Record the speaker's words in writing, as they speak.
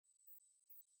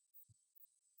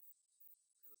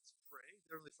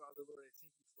Heavenly Father, Lord, I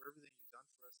thank you for everything you've done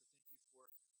for us. I thank you for,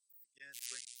 again,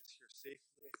 bringing us here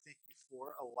safely. I thank you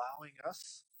for allowing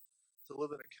us to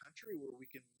live in a country where we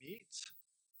can meet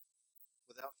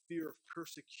without fear of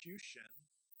persecution.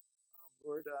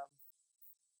 Lord,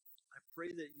 I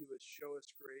pray that you would show us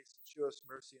grace and show us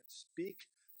mercy and speak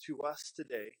to us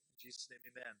today. In Jesus' name,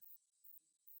 amen.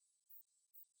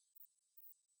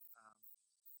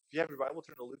 If you have your Bible,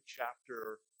 turn to Luke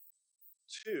chapter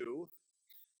 2.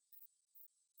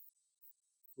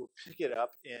 We'll pick it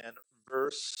up in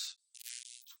verse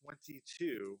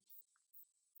 22.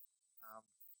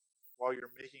 While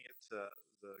you're making it to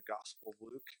the Gospel of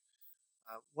Luke,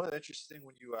 one of the interesting things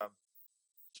when you,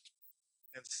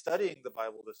 in studying the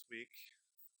Bible this week,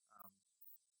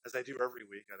 as I do every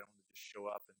week, I don't want to just show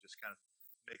up and just kind of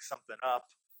make something up.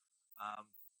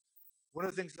 One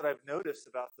of the things that I've noticed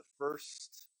about the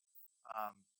first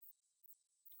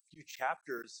few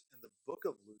chapters in the book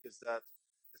of Luke is that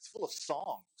it's full of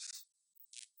songs.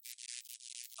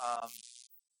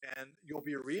 And you'll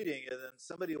be reading, and then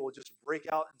somebody will just break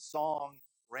out in song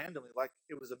randomly, like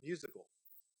it was a musical.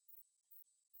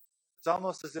 It's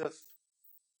almost as if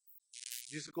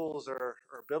musicals are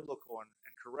biblical and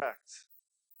correct,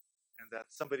 and that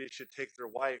somebody should take their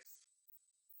wife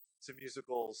to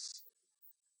musicals.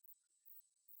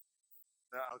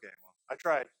 Okay, well, I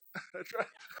tried. I tried.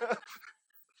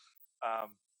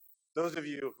 Those of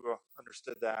you who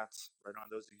understood that, right on.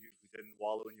 Those of you who didn't,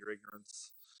 wallow in your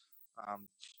ignorance.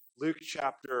 Luke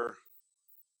chapter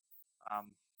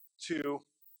 2,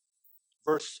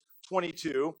 verse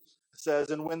 22 says,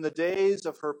 "And when the days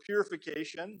of her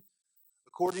purification,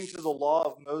 according to the law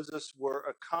of Moses, were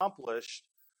accomplished,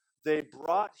 they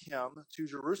brought him to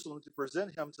Jerusalem to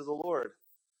present him to the Lord.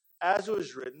 As it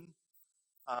was written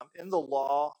in the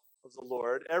law of the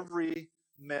Lord, every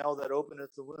male that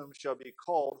openeth the womb shall be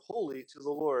called holy to the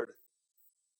Lord,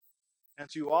 and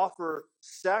to offer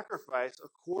sacrifice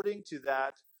according to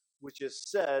that which is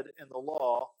said in the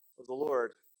law of the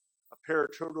Lord, a pair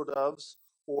of turtle doves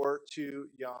or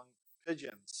 2 young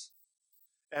pigeons.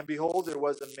 And behold, there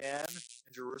was a man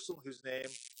in Jerusalem whose name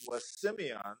was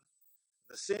Simeon.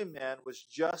 The same man was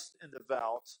just and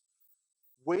devout,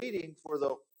 waiting for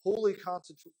the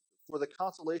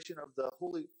consolation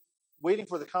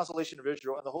of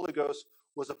Israel, and the Holy Ghost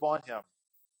was upon him.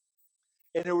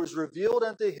 And it was revealed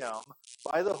unto him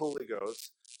by the Holy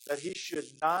Ghost that he should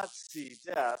not see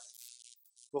death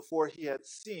before he had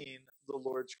seen the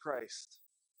Lord's Christ.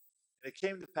 And it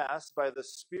came to pass by the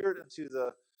Spirit into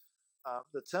the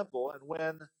temple, and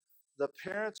when the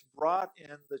parents brought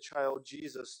in the child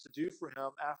Jesus to do for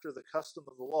him after the custom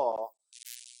of the law,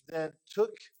 then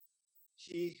took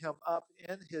he him up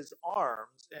in his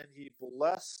arms, and he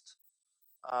blessed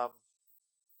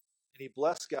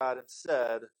God and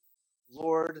said,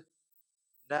 Lord,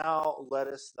 now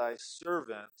lettest thy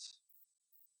servant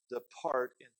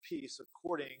depart in peace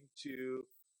according to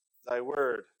thy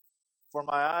word. For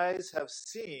my eyes have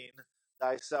seen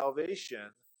thy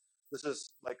salvation. This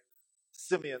is like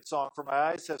Simeon's song. For my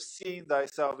eyes have seen thy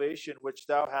salvation, which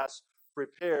thou hast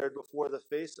prepared before the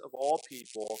face of all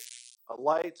people, a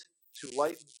light to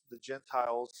lighten the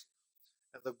Gentiles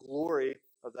and the glory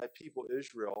of thy people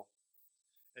Israel.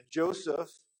 And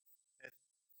Joseph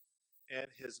and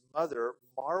his mother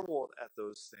marveled at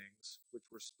those things which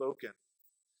were spoken.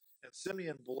 And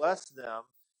Simeon blessed them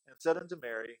and said unto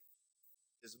Mary,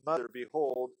 his mother,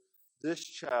 Behold, this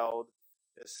child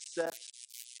is set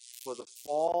for the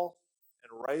fall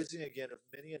and rising again of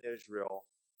many in Israel,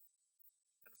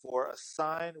 and for a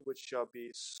sign which shall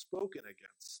be spoken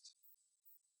against.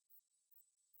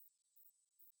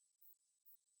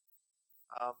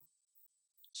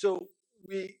 So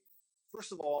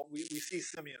first of all, we see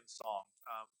Simeon's song.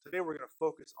 Today we're going to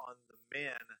focus on the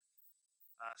man,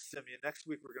 Simeon. Next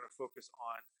week we're going to focus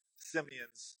on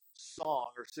Simeon's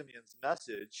song or Simeon's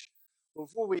message.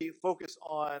 Before we focus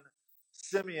on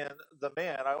Simeon the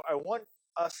man, I want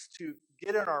us to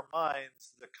get in our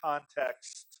minds the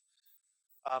context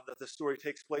that the story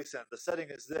takes place in. The setting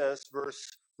is this,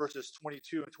 verses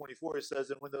 22 and 24. It says,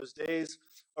 And when those days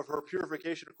of her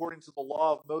purification according to the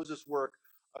law of Moses were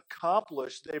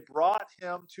accomplished, they brought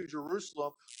him to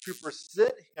Jerusalem to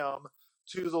present him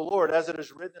to the Lord. As it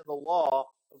is written in the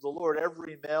law of the Lord,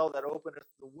 every male that openeth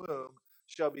the womb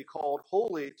shall be called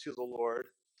holy to the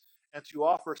Lord, and to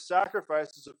offer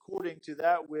sacrifices according to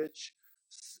that which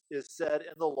is said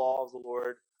in the law of the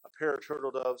Lord, a pair of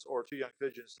turtle doves or 2 young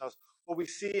pigeons. Now, what we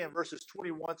see in verses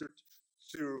 21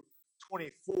 through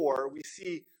 24, we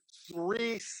see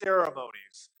 3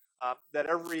 ceremonies that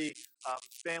every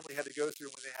family had to go through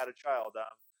when they had a child.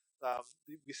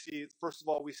 we see, first of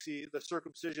all, we see the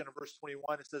circumcision in verse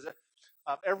 21. It says that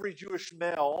every Jewish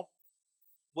male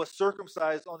was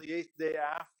circumcised on the 8th day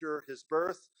after his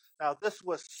birth. Now, this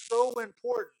was so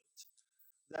important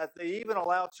that they even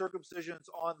allowed circumcisions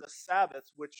on the Sabbath,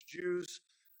 which Jews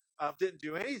didn't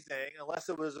do anything unless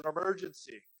it was an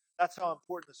emergency. That's how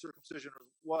important the circumcision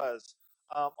was.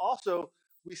 Also,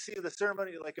 we see the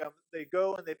ceremony, like they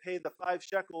go and they pay the 5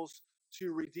 shekels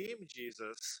to redeem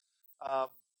Jesus. Um,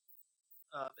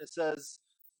 it says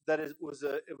that it was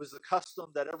a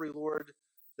custom that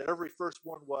every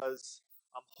firstborn was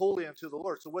holy unto the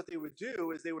Lord. So what they would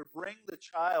do is they would bring the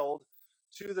child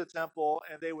to the temple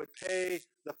and they would pay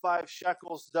the 5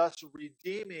 shekels, thus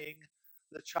redeeming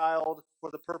the child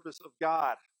for the purpose of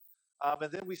God.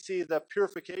 And then we see the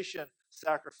purification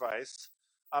sacrifice.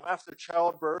 After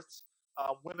childbirth,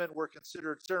 women were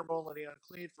considered ceremonially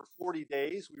unclean for 40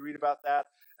 days. We read about that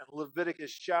in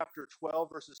Leviticus chapter 12,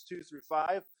 verses 2 through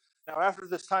 5. Now, after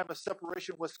this time of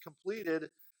separation was completed,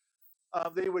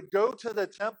 they would go to the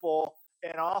temple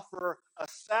and offer a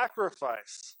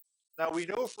sacrifice. Now, we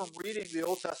know from reading the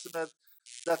Old Testament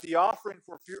that the offering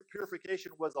for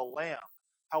purification was a lamb.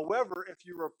 However, if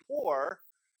you were poor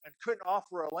and couldn't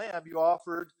offer a lamb, you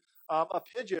offered a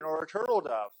pigeon or a turtle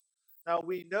dove. Now,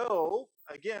 we know,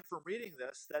 again, from reading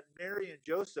this, that Mary and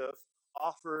Joseph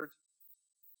offered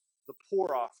the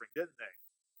poor offering, didn't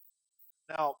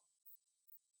they? Now,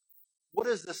 what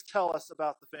does this tell us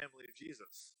about the family of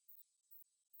Jesus?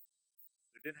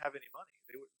 They didn't have any money.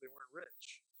 They weren't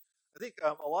rich. I think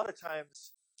a lot of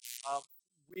times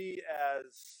we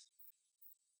as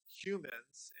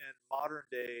humans in the modern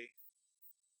day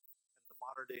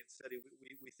and study,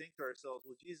 we think to ourselves,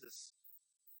 well, Jesus,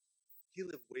 he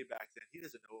lived way back then. He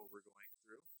doesn't know what we're going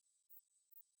through.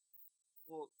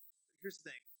 Well, here's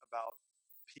the thing about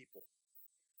people.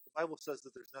 The Bible says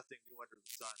that there's nothing new under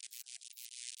the sun.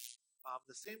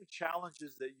 The same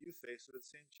challenges that you face are the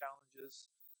same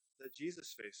challenges that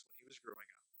Jesus faced when he was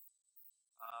growing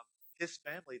up. His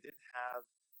family didn't have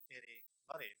any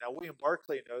money. Now, William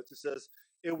Barclay notes, it says,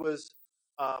 it was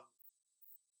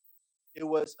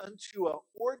unto an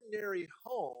ordinary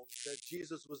home that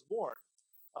Jesus was born.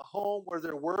 A home where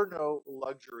there were no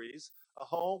luxuries, a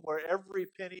home where every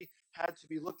penny had to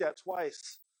be looked at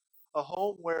twice, a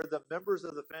home where the members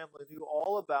of the family knew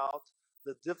all about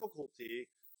the difficulty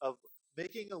of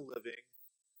making a living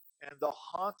and the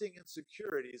haunting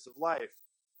insecurities of life.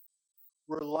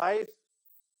 When life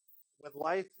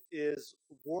is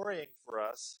worrying for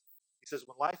us, he says,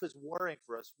 when life is worrying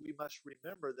for us, we must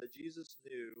remember that Jesus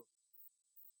knew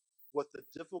what the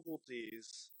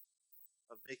difficulties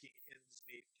of making ends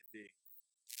meet can be.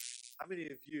 How many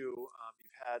of you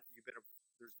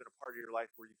there's been a part of your life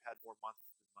where you've had more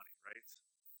months than money, right?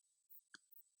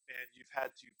 And you've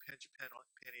had to pinch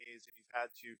pennies and you've had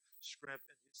to scrimp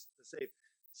and save.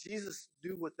 Jesus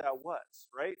knew what that was,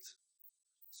 right?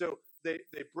 So they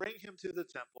bring him to the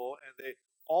temple and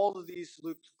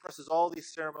Luke compresses all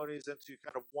these ceremonies into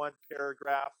kind of one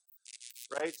paragraph,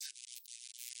 right?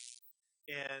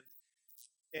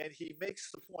 And he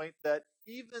makes the point that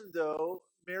even though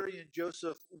Mary and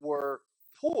Joseph were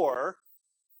poor,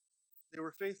 they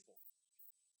were faithful.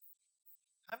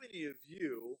 How many of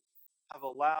you have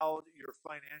allowed your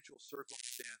financial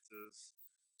circumstances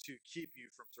to keep you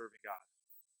from serving God?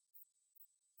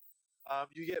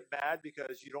 You get mad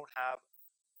because you don't have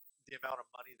the amount of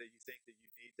money that you think that you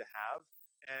need to have,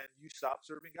 and you stop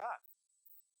serving God.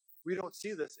 We don't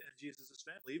see this in Jesus'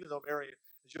 family. Even though Mary and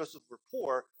Joseph were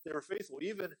poor, they were faithful.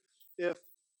 Even if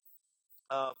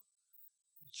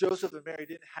Joseph and Mary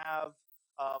didn't have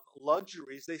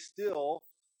luxuries, they still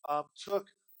took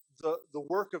the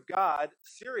work of God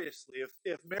seriously.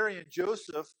 If Mary and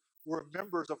Joseph were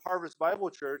members of Harvest Bible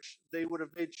Church, they would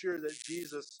have made sure that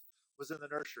Jesus was in the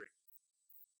nursery,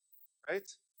 right?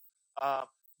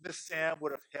 Miss Sam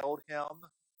would have held him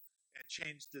and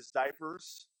changed his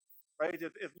diapers, right?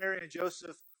 If Mary and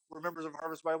Joseph were members of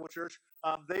Harvest Bible Church,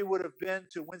 they would have been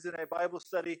to Wednesday night Bible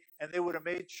study, and they would have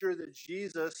made sure that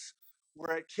Jesus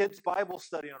were at kids' Bible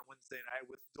study on Wednesday night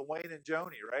with Dwayne and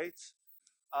Joni, right?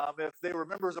 If they were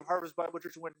members of Harvest Bible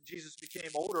Church when Jesus became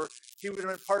older, he would have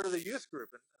been part of the youth group.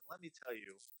 And let me tell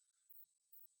you,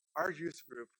 our youth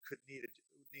group needs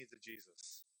a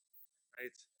Jesus,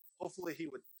 right? Hopefully he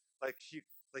would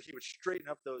he would straighten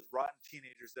up those rotten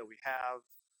teenagers that we have.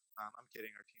 I'm kidding,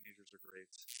 our teenagers are great.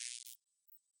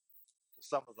 Well,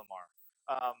 some of them are.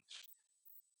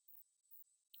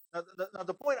 Now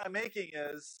the point I'm making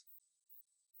is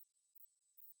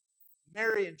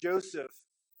Mary and Joseph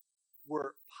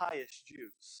were pious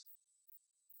Jews.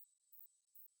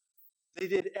 They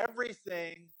did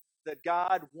everything that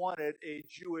God wanted a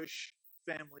Jewish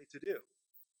family to do.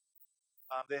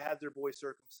 They had their boy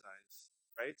circumcised,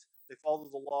 right? They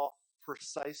followed the law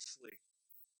precisely,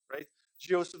 right?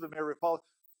 Joseph and Mary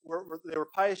they were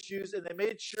pious Jews, and they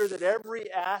made sure that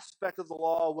every aspect of the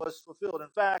law was fulfilled. In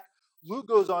fact, Luke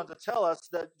goes on to tell us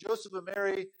that Joseph and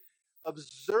Mary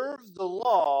observed the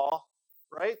law,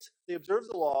 right? They observed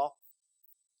the law,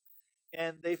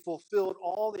 and they fulfilled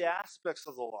all the aspects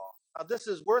of the law. Now, this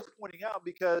is worth pointing out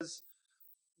because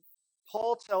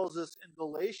Paul tells us in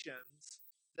Galatians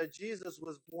that Jesus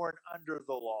was born under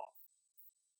the law.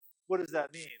 What does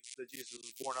that mean, that Jesus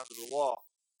was born under the law?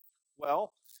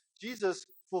 Well, Jesus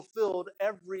fulfilled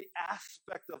every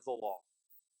aspect of the law,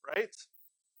 right?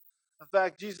 In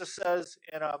fact, Jesus says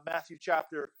in Matthew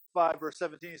chapter 5, verse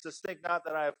 17, he says, "Think not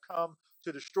that I have come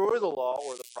to destroy the law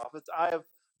or the prophets. I have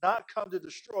not come to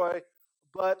destroy,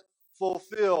 but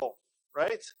fulfill,"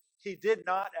 right? He did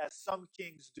not, as some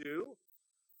kings do,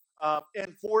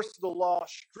 enforce the law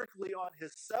strictly on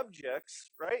his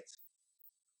subjects, right?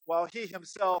 While he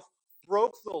himself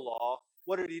broke the law,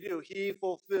 what did he do? He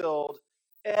fulfilled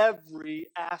every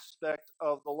aspect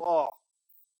of the law,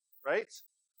 right?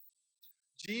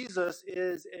 Jesus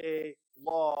is a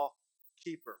law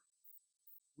keeper.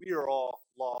 We are all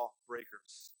law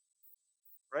breakers,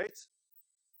 right?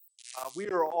 We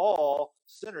are all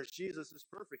sinners. Jesus is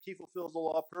perfect. He fulfills the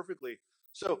law perfectly.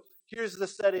 So here's the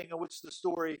setting in which the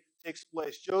story takes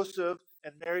place. Joseph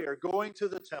and Mary are going to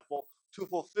the temple to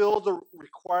fulfill the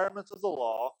requirements of the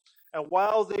law. And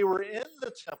while they were in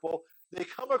the temple, they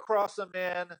come across a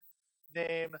man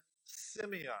named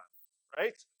Simeon,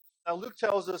 right? Now, Luke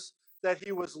tells us that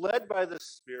he was led by the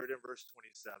Spirit in verse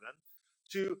 27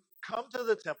 to come to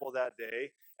the temple that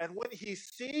day. And when he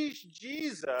sees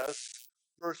Jesus,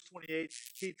 verse 28,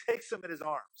 he takes him in his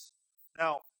arms.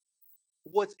 Now,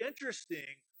 what's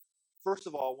interesting, first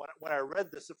of all, when I read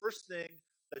this, the first thing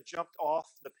that jumped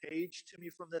off the page to me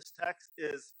from this text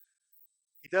is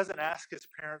he doesn't ask his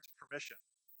parents' permission,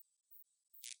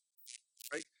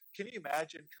 right? Can you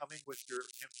imagine coming with your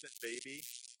infant baby?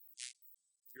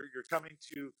 You're coming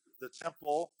to the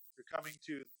temple, you're coming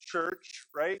to church,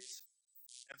 right?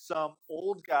 And some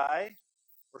old guy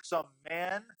or some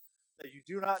man that you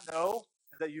do not know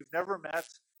and that you've never met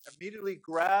immediately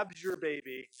grabs your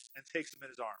baby and takes him in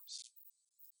his arms.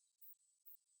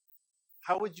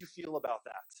 How would you feel about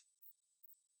that?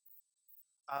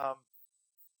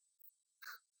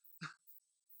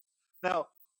 Now,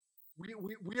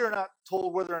 we are not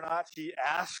told whether or not he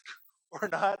asked or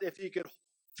not if he could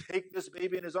take this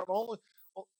baby in his arm.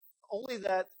 Only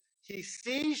that he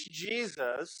sees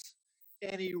Jesus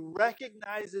and he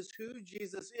recognizes who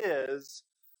Jesus is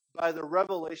by the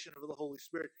revelation of the Holy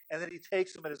Spirit, and then he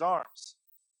takes him in his arms.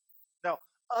 Now,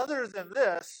 other than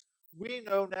this, we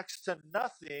know next to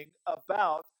nothing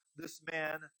about this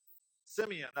man,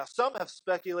 Simeon. Now, some have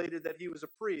speculated that he was a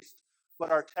priest,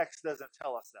 but our text doesn't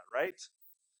tell us that, right?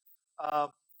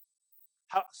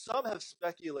 Some have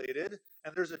speculated,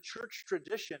 and there's a church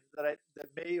tradition that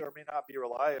may or may not be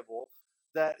reliable,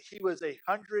 that he was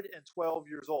 112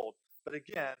 years old. But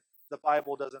again, the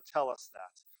Bible doesn't tell us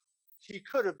that. He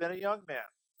could have been a young man,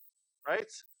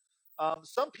 right?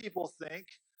 Some people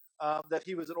think that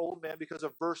he was an old man because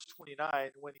of verse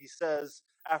 29 when he says,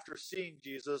 after seeing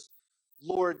Jesus,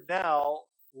 "Lord, now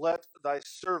let thy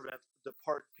servant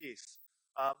depart in peace."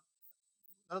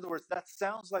 In other words, that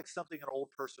sounds like something an old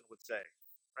person would say,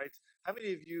 right? How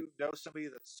many of you know somebody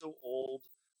that's so old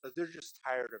that they're just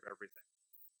tired of everything,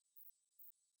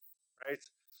 right?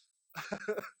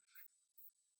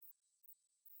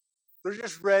 They're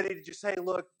just ready to just say,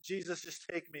 "Look, Jesus, just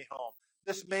take me home."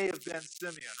 This may have been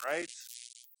Simeon, right?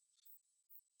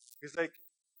 He's like,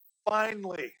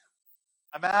 "Finally,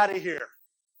 I'm out of here."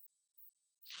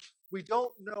 We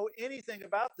don't know anything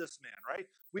about this man, right?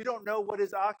 We don't know what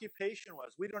his occupation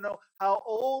was. We don't know how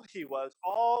old he was.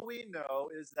 All we know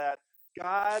is that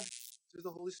God, through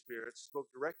the Holy Spirit,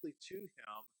 spoke directly to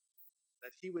him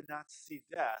that he would not see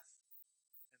death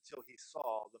until he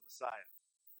saw the Messiah.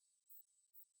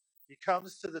 He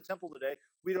comes to the temple today.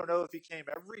 We don't know if he came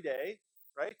every day,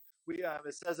 right?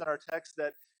 It says in our text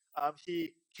that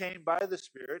he came by the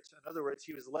Spirit. In other words,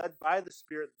 he was led by the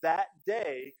Spirit that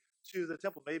day to the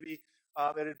temple. Maybe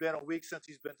it had been a week since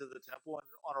he's been to the temple, and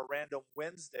on a random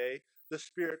Wednesday, the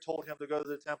Spirit told him to go to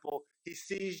the temple. He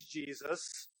sees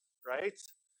Jesus, right?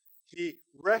 He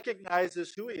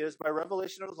recognizes who he is by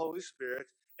revelation of the Holy Spirit,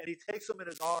 and he takes him in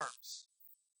his arms.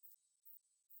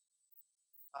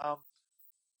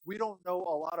 We don't know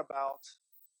a lot about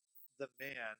the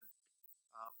man,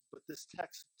 but this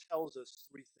text tells us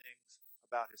three things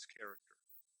about his character,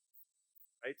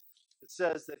 right? It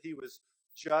says that he was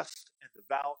just and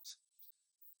devout.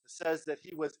 It says that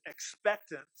he was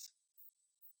expectant.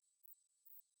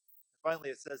 And finally,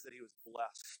 it says that he was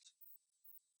blessed.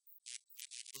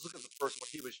 Let's look at the first one.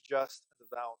 He was just and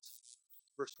devout.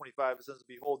 Verse 25, it says,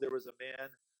 Behold, there was a man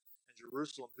in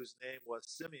Jerusalem whose name was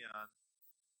Simeon.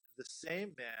 The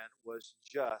same man was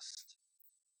just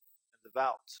and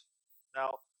devout.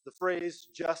 Now, the phrase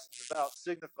just and devout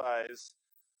signifies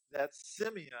that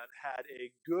Simeon had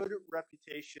a good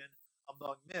reputation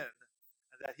among men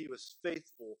and that he was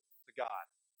faithful to God.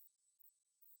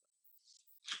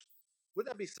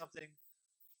 Wouldn't that be something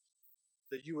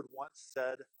that you would once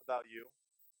said about you?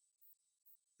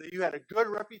 That you had a good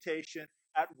reputation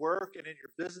at work and in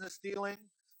your business dealing,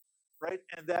 right?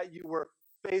 And that you were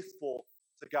faithful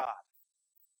to God.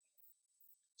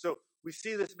 So we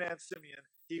see this man Simeon,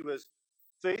 he was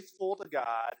faithful to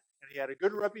God and he had a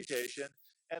good reputation.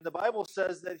 And the Bible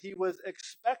says that he was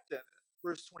expectant.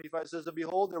 Verse 25 says, And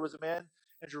behold, there was a man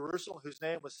in Jerusalem whose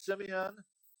name was Simeon,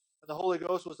 and the Holy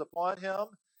Ghost was upon him,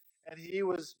 and he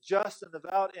was just and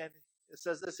devout, and it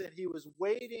says this, and he was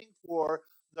waiting for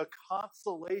the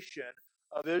consolation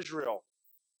of Israel.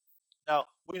 Now,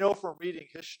 we know from reading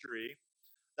history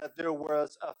that there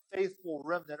was a faithful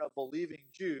remnant of believing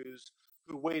Jews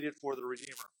who waited for the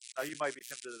Redeemer. Now, you might be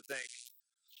tempted to think,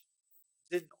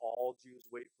 didn't all Jews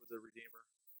wait for the Redeemer?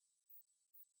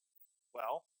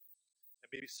 Well, it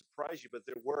may surprise you, but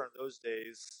there were in those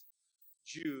days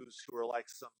Jews who were like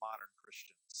some modern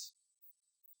Christians,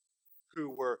 who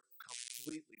were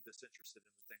completely disinterested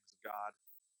in the things of God,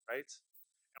 right?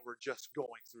 And were just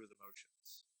going through the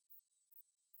motions,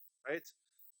 right?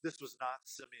 This was not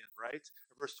Simeon, right?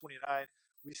 In verse 29,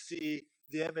 we see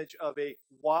the image of a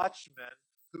watchman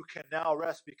who can now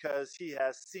rest because he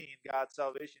has seen God's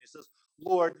salvation. He says,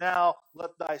 Lord, now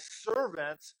let thy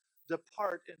servant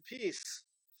depart in peace.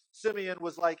 Simeon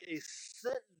was like a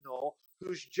sentinel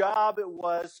whose job it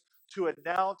was to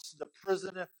announce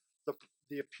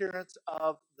the appearance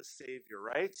of the Savior,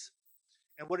 right?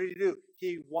 And what did he do?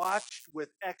 He watched with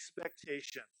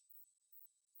expectation,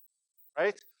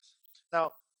 right?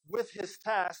 Now, with his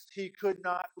task, he could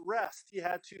not rest. He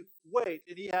had to wait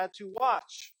and he had to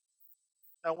watch.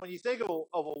 Now, when you think of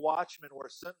a watchman or a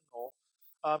sentinel,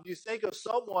 you think of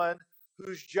someone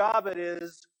whose job it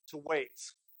is to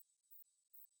wait,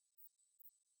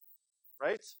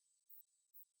 right?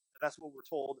 And that's what we're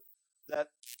told that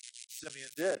Simeon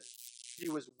did. He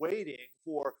was waiting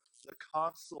for the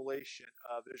consolation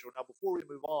of Israel. Now, before we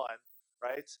move on,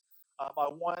 right, I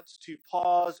want to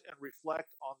pause and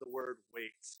reflect on the word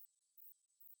wait.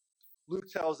 Luke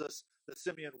tells us that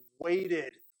Simeon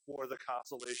waited for the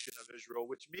consolation of Israel,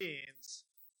 which means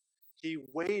he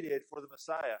waited for the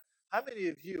Messiah. How many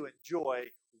of you enjoy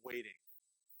waiting?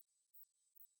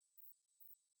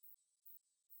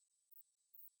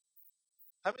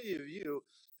 How many of you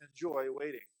enjoy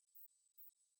waiting?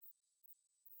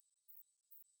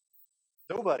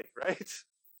 Nobody, right?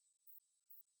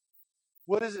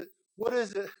 What is it?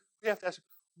 We have to ask,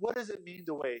 what does it mean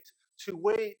to wait? To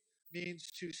wait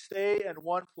means to stay in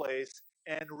one place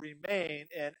and remain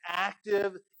in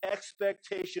active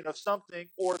expectation of something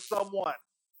or someone,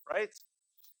 right?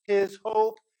 His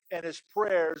hope and his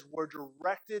prayers were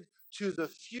directed to the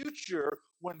future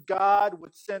when God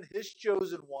would send his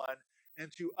chosen one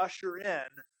and to usher in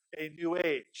a new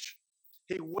age.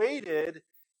 He waited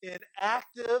in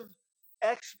active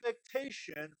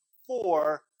expectation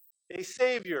for a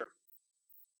Savior.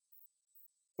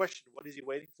 Question, what is he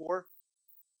waiting for?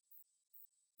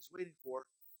 He's waiting for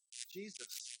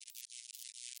Jesus.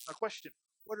 Now, question,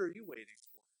 what are you waiting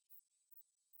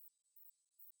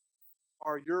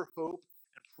for? Are your hope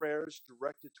and prayers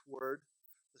directed toward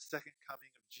the second coming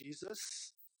of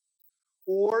Jesus?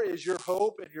 Or is your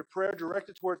hope and your prayer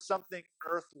directed towards something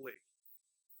earthly,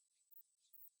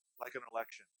 like an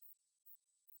election?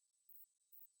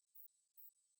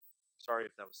 Sorry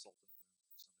if that was salty for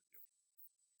some of you.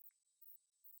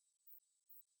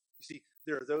 You see,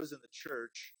 there are those in the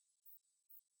church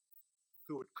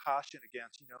who would caution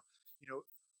against, you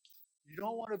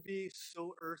don't want to be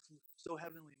so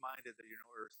heavenly minded that you're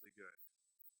no earthly good.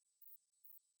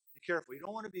 Be careful. You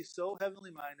don't want to be so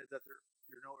heavenly minded that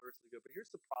you're no earthly good. But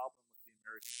here's the problem with the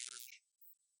American church.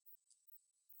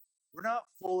 We're not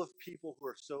full of people who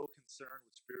are so concerned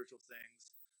with spiritual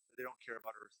things that they don't care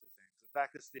about earthly things. In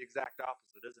fact, it's the exact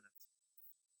opposite, isn't it?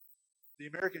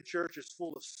 The American church is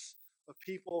full of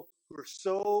people who are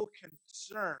so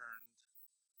concerned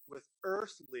with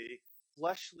earthly,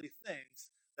 fleshly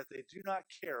things that they do not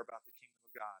care about the kingdom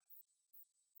of God.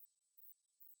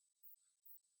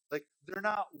 Like, they're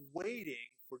not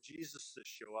waiting for Jesus to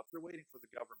show up. They're waiting for the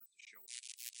government to show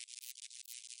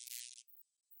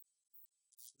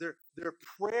up. Their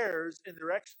prayers and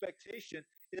their expectation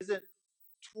isn't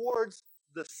towards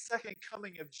the second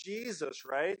coming of Jesus,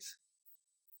 right?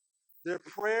 Their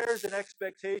prayers and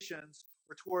expectations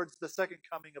were towards the second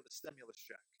coming of a stimulus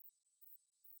check.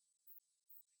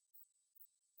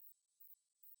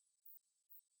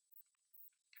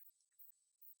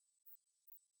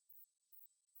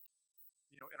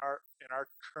 In our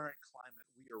current climate,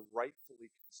 we are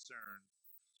rightfully concerned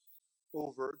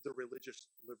over the religious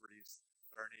liberties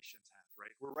that our nations have,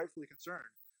 right? We're rightfully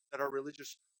concerned that our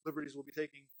religious liberties will be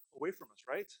taken away from us,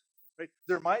 right? Right?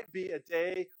 There might be a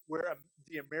day where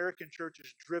the American church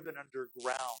is driven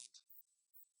underground.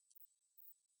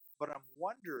 But I'm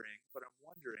wondering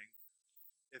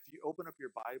if you open up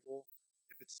your Bible,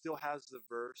 if it still has the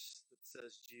verse that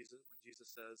says when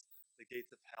Jesus says, the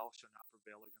gates of hell shall not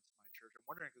prevail against my church. I'm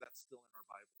wondering if that's still in our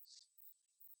Bibles.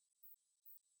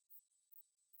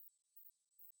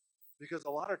 Because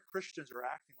a lot of Christians are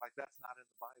acting like that's not in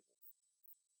the Bible.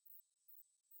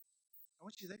 I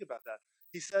want you to think about that.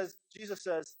 Jesus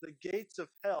says, the gates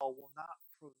of hell will not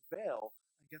prevail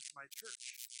against my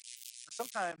church. And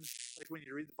sometimes, like when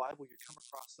you read the Bible, you come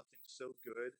across something so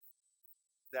good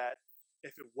that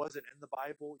if it wasn't in the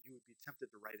Bible, you would be tempted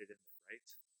to write it in there, right?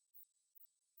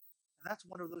 And that's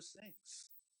one of those things.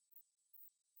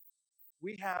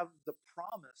 We have the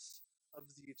promise of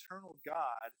the eternal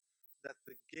God that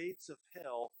the gates of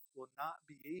hell will not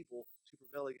be able to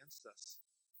prevail against us.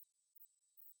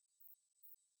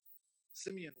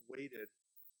 Simeon waited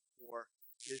for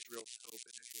Israel's hope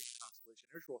and Israel's consolation.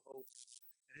 Israel's hope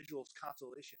and Israel's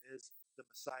consolation is the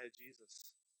Messiah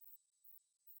Jesus.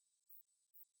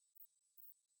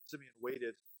 Simeon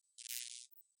waited.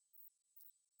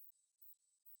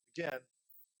 Again,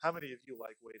 how many of you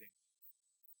like waiting?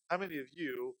 How many of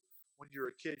you, when you're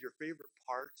a kid, your favorite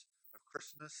part of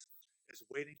Christmas is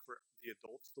waiting for the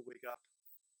adults to wake up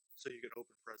so you can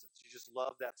open presents? You just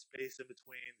love that space in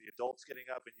between the adults getting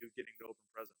up and you getting to open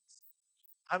presents.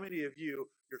 How many of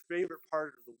you, your favorite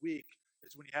part of the week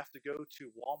is when you have to go to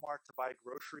Walmart to buy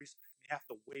groceries and you have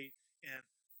to wait in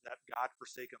that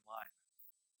godforsaken line,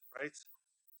 right?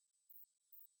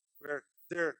 Where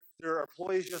there are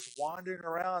employees just wandering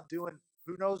around doing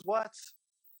who knows what.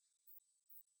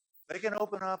 They can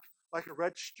open up like a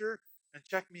register and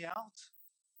check me out.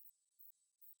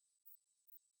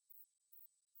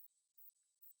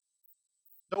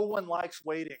 No one likes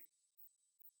waiting.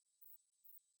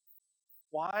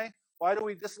 Why? Why do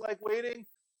we dislike waiting?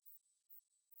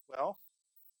 Well,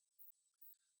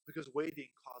 because waiting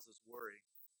causes worry.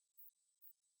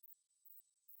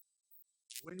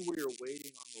 When we are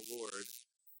waiting on the Lord,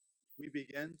 we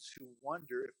begin to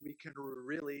wonder if we can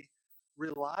really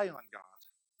rely on God.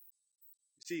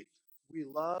 You see, we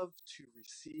love to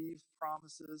receive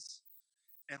promises,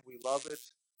 and we love it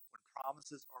when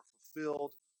promises are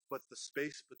fulfilled, but the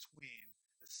space between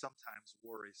is sometimes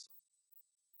worrisome.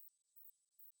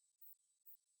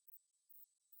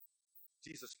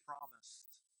 Jesus promised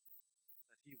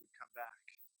that he would come back,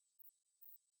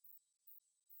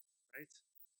 right?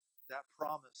 That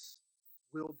promise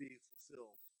will be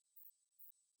fulfilled.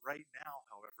 Right now,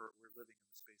 however, we're living in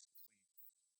the space between,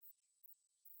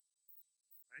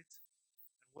 right?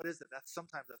 And what is it?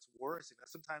 Sometimes that's worrisome.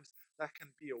 Sometimes that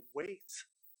can be a weight.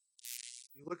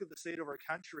 You look at the state of our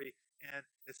country, and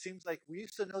it seems like we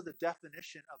used to know the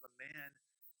definition of a man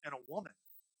and a woman.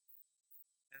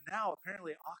 And now,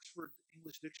 apparently, Oxford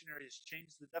English Dictionary has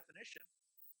changed the definition,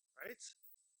 right?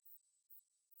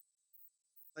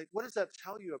 Like, what does that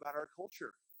tell you about our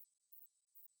culture?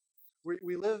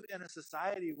 We live in a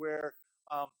society where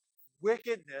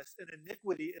wickedness and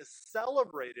iniquity is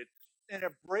celebrated, and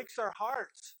it breaks our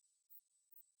hearts.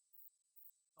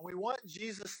 And we want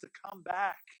Jesus to come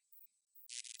back.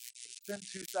 It's been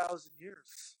 2,000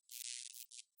 years.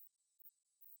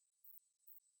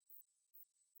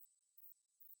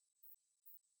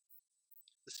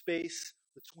 The space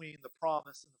between the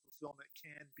promise and the fulfillment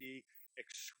can be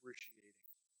excruciating.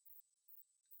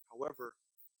 However,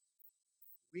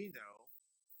 we know,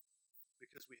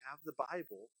 because we have the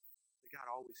Bible, that God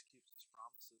always keeps his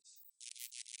promises.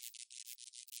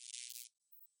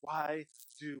 Why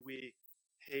do we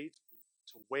hate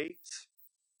to wait?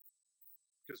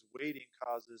 Because waiting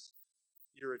causes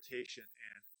irritation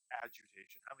and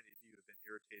agitation. How many of you have been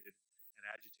irritated and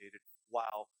agitated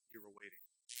while you were waiting?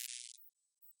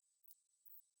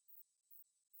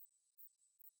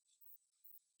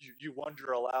 You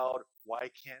wonder aloud, why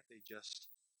can't they just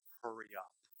hurry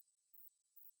up?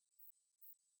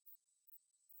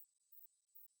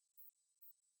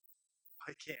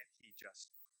 Why can't he just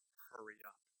hurry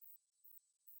up.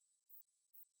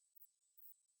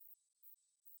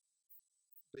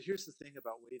 But here's the thing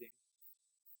about waiting.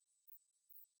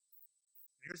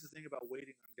 Here's the thing about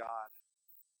waiting on God.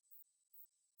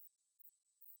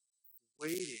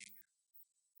 Waiting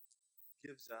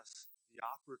gives us the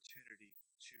opportunity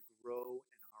to grow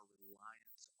in our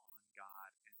reliance on God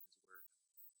and His Word.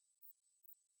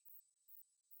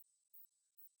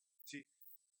 See,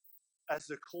 as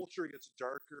the culture gets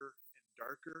darker and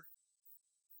darker,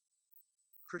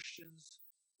 Christians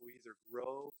will either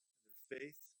grow in their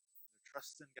faith, in their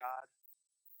trust in God,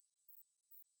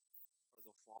 or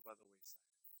they'll fall by the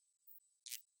wayside.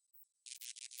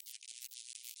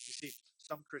 You see,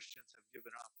 some Christians have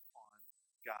given up on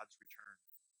God's return.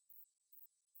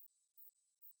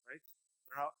 Right?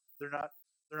 They're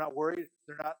not worried.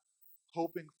 They're not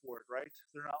hoping for it, right?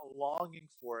 They're not longing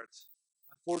for it.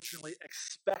 Unfortunately,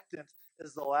 expectant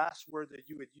is the last word that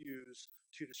you would use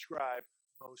to describe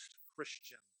most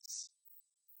Christians.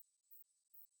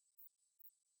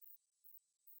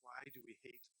 Why do we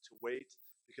hate to wait?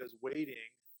 Because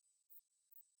waiting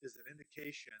is an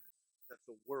indication that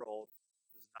the world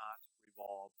does not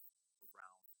revolve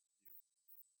around you.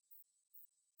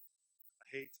 I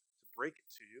hate to break it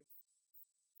to you.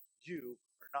 You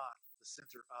are not the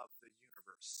center of the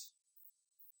universe.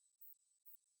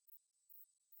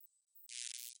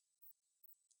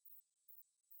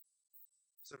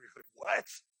 Some of you are like, what?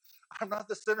 I'm not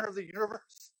the center of the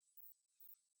universe?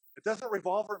 It doesn't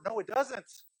revolve around. No, it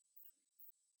doesn't.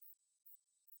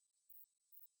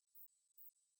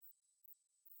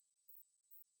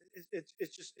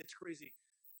 It's crazy.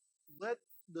 Let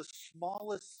the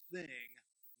smallest thing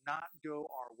not go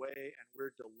our way and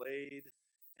we're delayed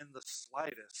in the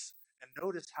slightest. And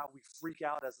notice how we freak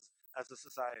out as a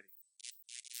society.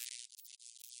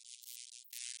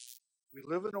 We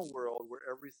live in a world where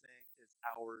everything is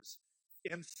ours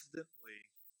instantly,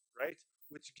 right?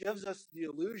 Which gives us the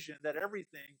illusion that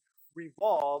everything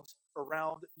revolves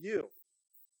around you.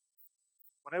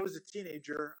 When I was a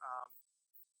teenager,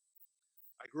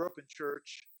 I grew up in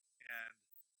church, and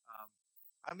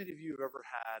how many of you have ever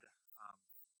had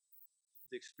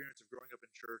the experience of growing up in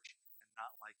church and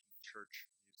not liking church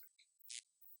music?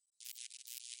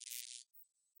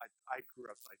 I grew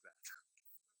up like that.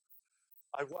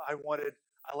 I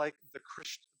like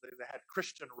they had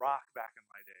Christian rock back in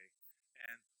my day.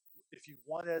 And if you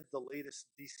wanted the latest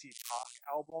DC Talk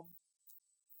album,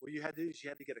 what you had to do is you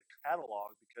had to get a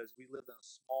catalog because we lived in a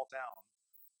small town,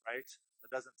 right?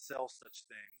 That doesn't sell such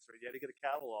things, right? You had to get a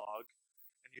catalog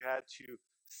and you had to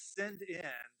send in,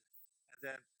 and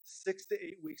then 6 to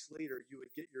 8 weeks later, you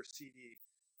would get your CD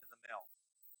in the mail,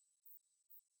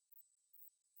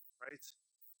 right?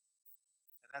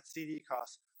 And that CD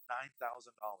cost $9,000.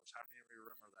 How many of you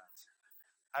remember that?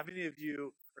 How many of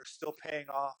you are still paying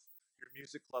off your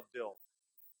music club bill?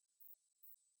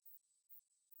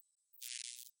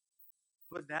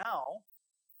 But now,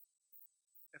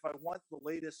 if I want the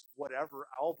latest whatever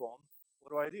album,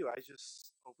 what do? I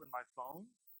just open my phone,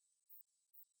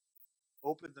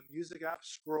 open the music app,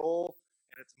 scroll,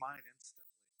 and it's mine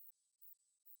instantly.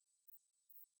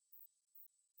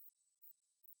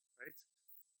 Right?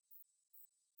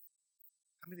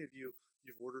 How many of you've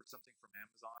ordered something from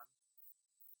Amazon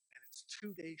and it's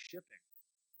 2 day shipping,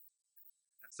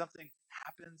 and something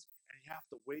happens and you have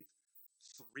to wait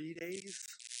 3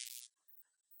 days?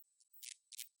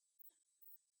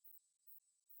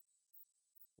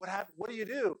 What happened? What do you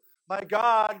do? My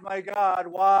God,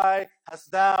 why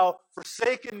hast thou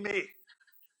forsaken me?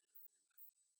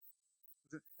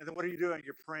 And then what are you doing?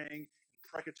 You're praying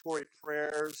imprecatory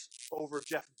prayers over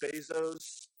Jeff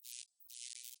Bezos.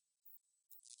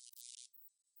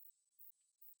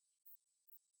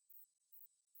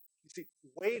 You see,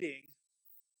 waiting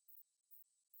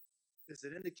is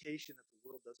an indication that the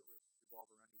world doesn't revolve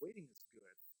around you. Waiting is good.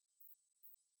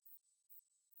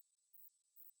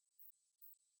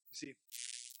 You see,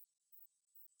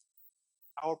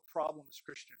 our problem as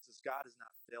Christians is God has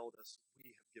not failed us. We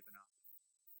have given up.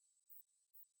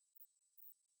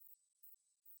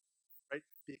 Right?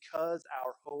 Because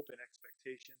our hope and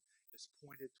expectation is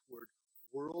pointed toward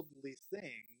worldly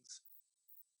things,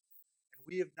 and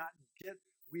we have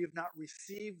not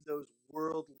received those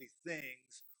worldly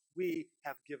things, we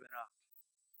have given up.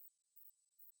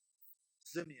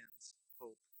 Simeon's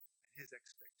hope and his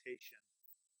expectation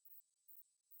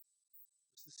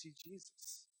was to see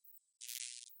Jesus.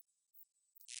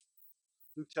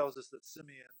 Luke tells us that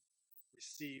Simeon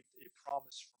received a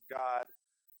promise from God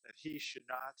that he should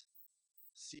not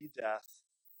see death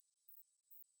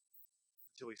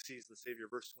until he sees the Savior.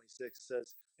 Verse 26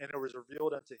 says, and it was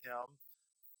revealed unto him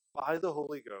by the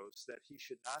Holy Ghost that he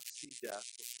should not see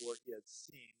death before he had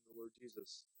seen the Lord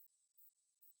Jesus.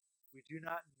 We do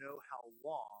not know how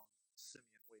long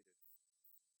Simeon waited.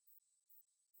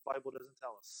 The Bible doesn't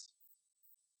tell us.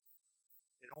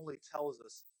 It only tells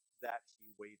us that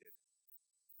he waited.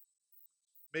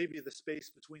 Maybe the space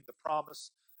between the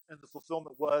promise and the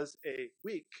fulfillment was a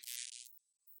week,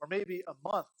 or maybe a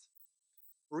month,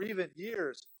 or even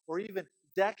years, or even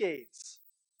decades.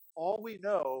 All we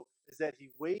know is that he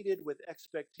waited with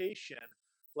expectation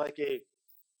like a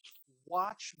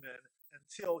watchman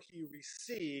until he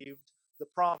received the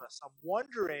promise. I'm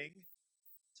wondering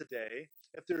today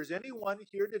if there's anyone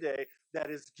here today that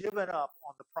has given up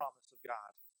on the promise of God.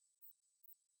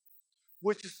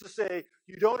 Which is to say,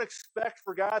 you don't expect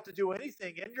for God to do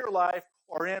anything in your life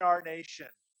or in our nation.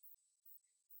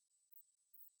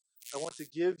 I want to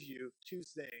give you two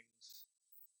things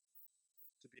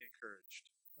to be encouraged.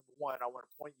 Number one, I want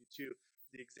to point you to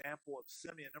the example of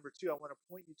Simeon. Number two, I want to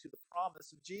point you to the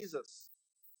promise of Jesus.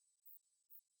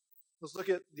 Let's look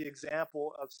at the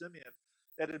example of Simeon.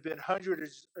 It had been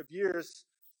hundreds of years,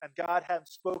 and God hadn't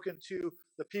spoken to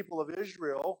the people of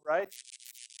Israel, right?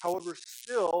 However,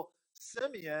 still,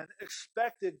 Simeon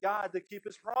expected God to keep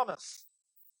his promise.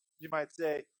 You might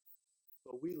say,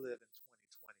 but we live in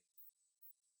 2020,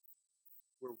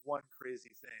 where one crazy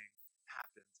thing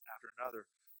happens after another,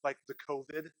 like the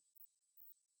COVID,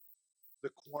 the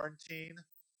quarantine,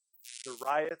 the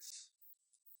riots.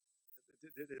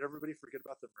 Did everybody forget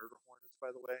about the murder hornets, by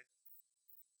the way?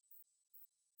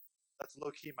 That's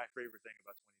low-key my favorite thing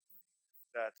about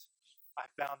 2020, that I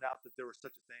found out that there was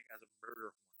such a thing as a murder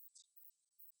hornet.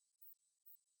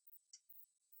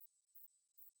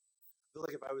 I feel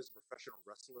like if I was a professional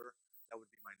wrestler, that would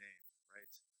be my name,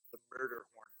 right? The Murder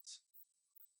Hornet.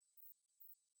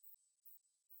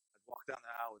 I'd walk down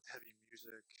the aisle with heavy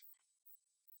music.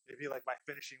 Maybe like my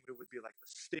finishing move would be like the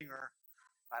Stinger.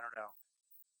 I don't know.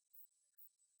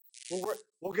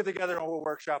 We'll get together and we'll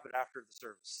workshop it after the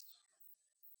service.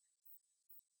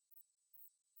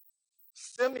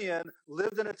 Simeon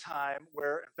lived in a time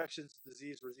where infectious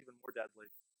disease was even more deadly.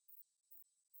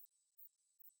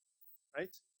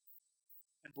 Right?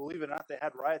 And believe it or not, they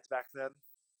had riots back then.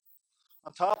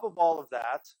 On top of all of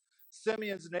that,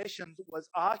 Simeon's nation was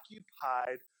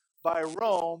occupied by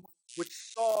Rome, which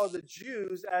saw the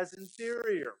Jews as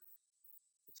inferior.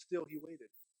 But still, he waited.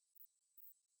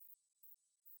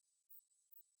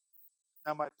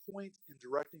 Now, my point in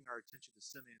directing our attention to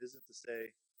Simeon isn't to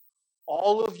say,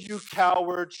 all of you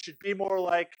cowards should be more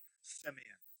like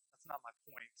Simeon. That's not my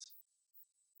point.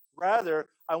 Rather,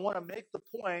 I want to make the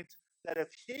point that if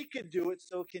he can do it,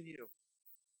 so can you.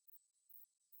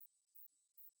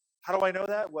 How do I know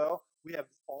that? Well, we have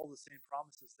all the same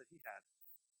promises that he had.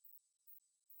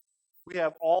 We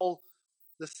have all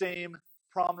the same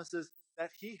promises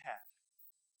that he had.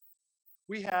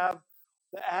 We have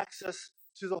the access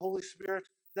to the Holy Spirit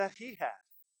that he had.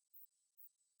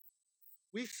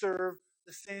 We serve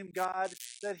the same God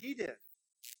that he did.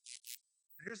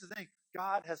 And here's the thing,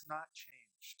 God has not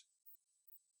changed.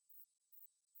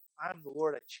 I am the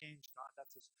Lord, I change not.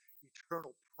 That's his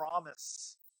eternal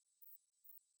promise.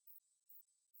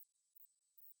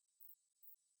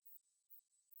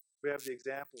 We have the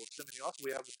example of Simeon. Also,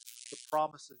 we have the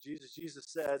promise of Jesus. Jesus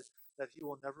said that he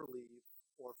will never leave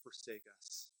or forsake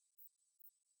us.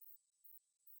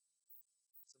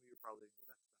 Some of you are probably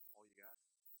thinking, well, that's all you got?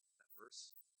 That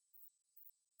verse?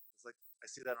 It's like, I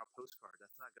see that on a postcard.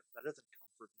 That doesn't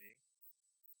comfort me.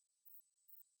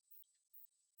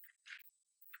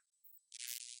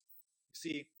 You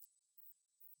see,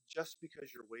 just because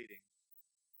you're waiting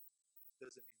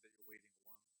doesn't mean that you're waiting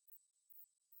alone.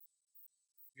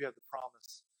 You have the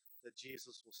promise that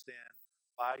Jesus will stand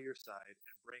by your side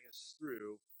and bring us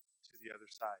through to the other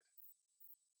side.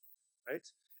 Right?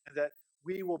 And that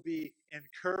we will be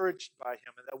encouraged by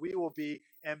him and that we will be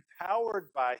empowered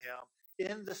by him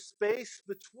in the space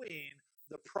between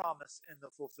the promise and the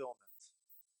fulfillment.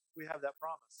 We have that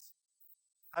promise.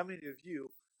 How many of you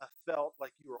have felt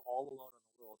like you are all alone in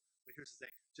the world? But here's the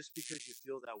thing, just because you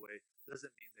feel that way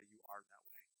doesn't mean that you are that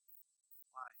way.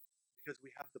 Why? Because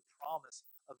we have the promise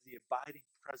of the abiding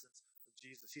presence of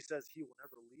Jesus. He says he will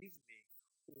never leave me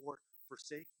or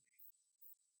forsake me.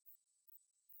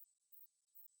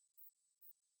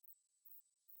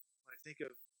 When I think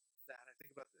of that, I think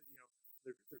about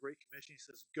the Great Commission. He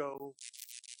says, "Go,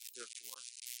 therefore,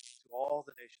 to all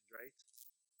the nations." Right?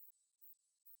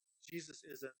 Jesus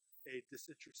isn't a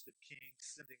disinterested king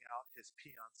sending out his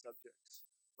peon subjects.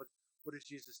 What does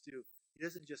Jesus do? He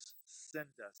doesn't just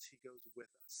send us; he goes with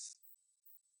us.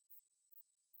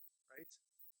 Right?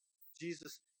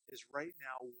 Jesus is right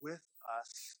now with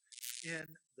us in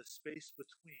the space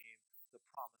between the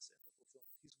promise and the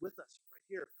fulfillment. He's with us right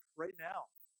here, right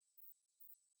now.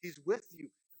 He's with you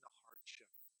in the hardship,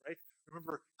 right?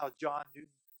 Remember how John Newton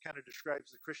kind of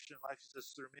describes the Christian life. He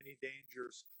says, through many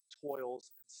dangers, toils,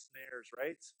 and snares,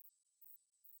 right?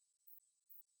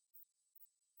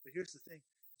 But here's the thing.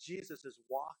 Jesus is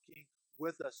walking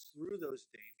with us through those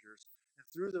dangers and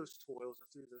through those toils and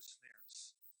through those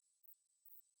snares.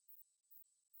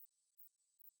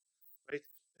 Right?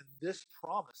 And this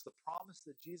promise, the promise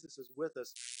that Jesus is with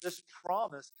us, this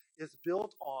promise is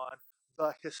built on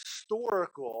the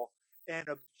historical and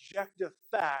objective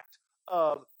fact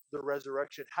of the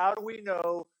resurrection. How do we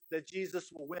know that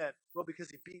Jesus will win? Well, because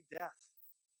he beat death.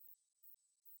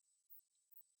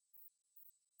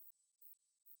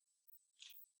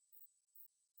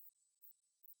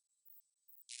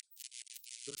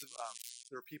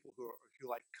 There are people who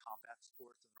like combat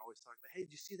sports, and they're always talking about, hey,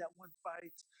 did you see that one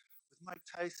fight with Mike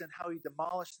Tyson, how he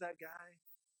demolished that guy?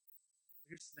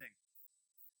 Here's the thing.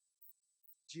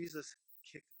 Jesus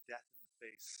kicked death in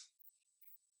the face.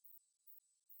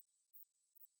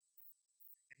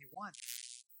 And he won.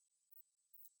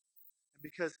 And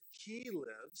because he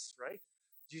lives, right?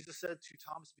 Jesus said to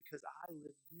Thomas, because I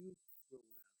live, you will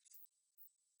live.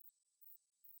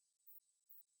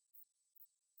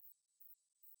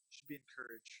 You should be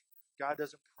encouraged. God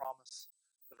doesn't promise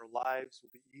that our lives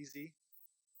will be easy.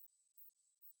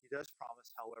 He does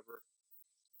promise, however,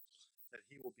 that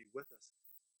he will be with us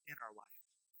in our life.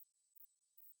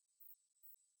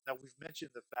 Now, we've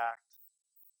mentioned the fact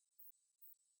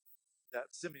that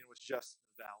Simeon was just in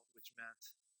the valley, which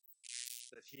meant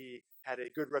that he had a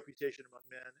good reputation among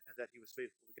men and that he was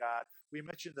faithful to God. We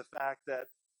mentioned the fact that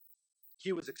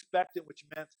he was expectant, which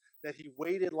meant that he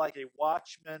waited like a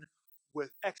watchman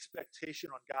with expectation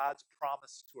on God's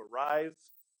promise to arrive.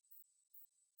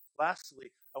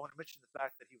 Lastly, I want to mention the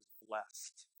fact that he was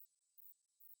blessed.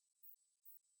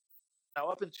 Now,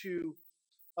 up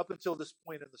until this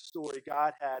point in the story,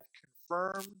 God had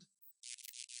confirmed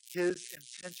his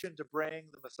intention to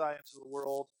bring the Messiah into the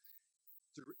world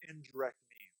through indirect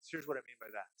means. Here's what I mean by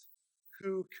that.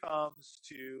 Who comes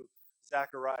to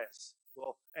Zacharias?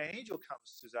 Well, an angel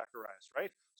comes to Zacharias,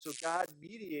 right? So God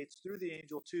mediates through the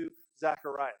angel to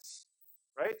Zacharias,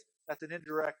 right? That's an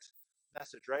indirect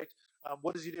message, right?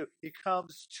 What does he do? He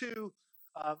comes to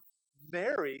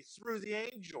Mary through the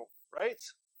angel, right?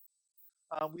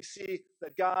 We see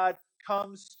that God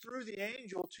comes through the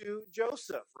angel to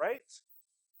Joseph, right?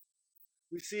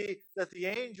 We see that the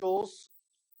angels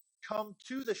come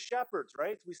to the shepherds,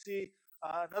 right? We see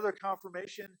another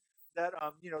confirmation that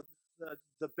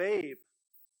the babe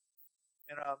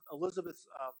in Elizabeth's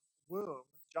womb,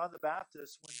 John the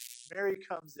Baptist, when Mary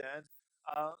comes in,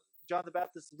 John the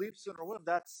Baptist leaps in her womb.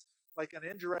 That's like an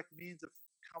indirect means of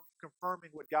confirming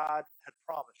what God had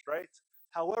promised, right?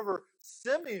 However,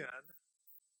 Simeon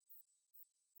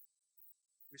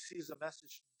receives a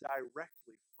message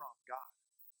directly from God.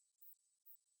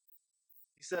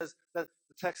 He says that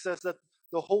the text says that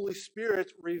the Holy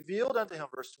Spirit revealed unto him,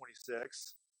 verse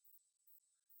 26,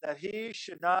 that he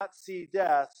should not see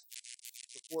death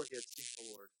before he had seen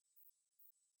the Lord.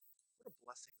 What a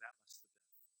blessing that must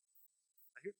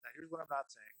have been. Now here's what I'm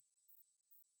not saying.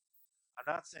 I'm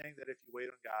not saying that if you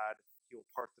wait on God, he will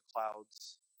part the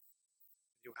clouds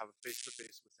and you'll have a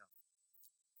face-to-face with him.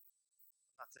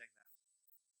 I'm not saying that.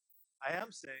 I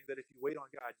am saying that if you wait on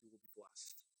God, you will be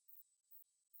blessed.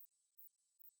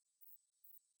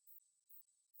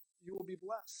 You will be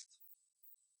blessed.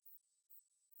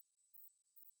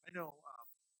 I know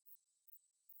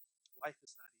life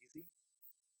is not easy.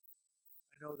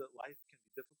 I know that life can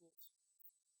be difficult.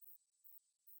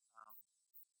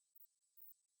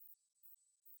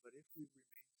 But if we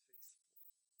remain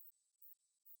faithful,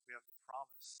 we have the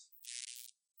promise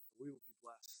that we will be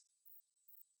blessed.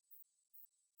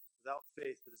 Without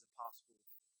faith, it is impossible to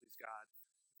please God.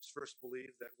 We must first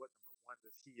believe that number one,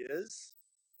 that he is,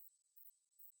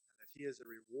 and that he is a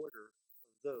rewarder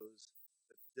of those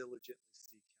that diligently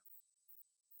seek him.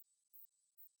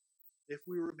 If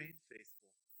we remain faithful,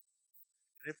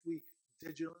 and if we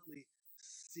diligently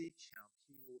seek him,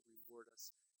 he will reward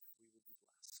us, and we will be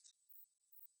blessed.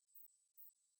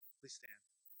 Please stand.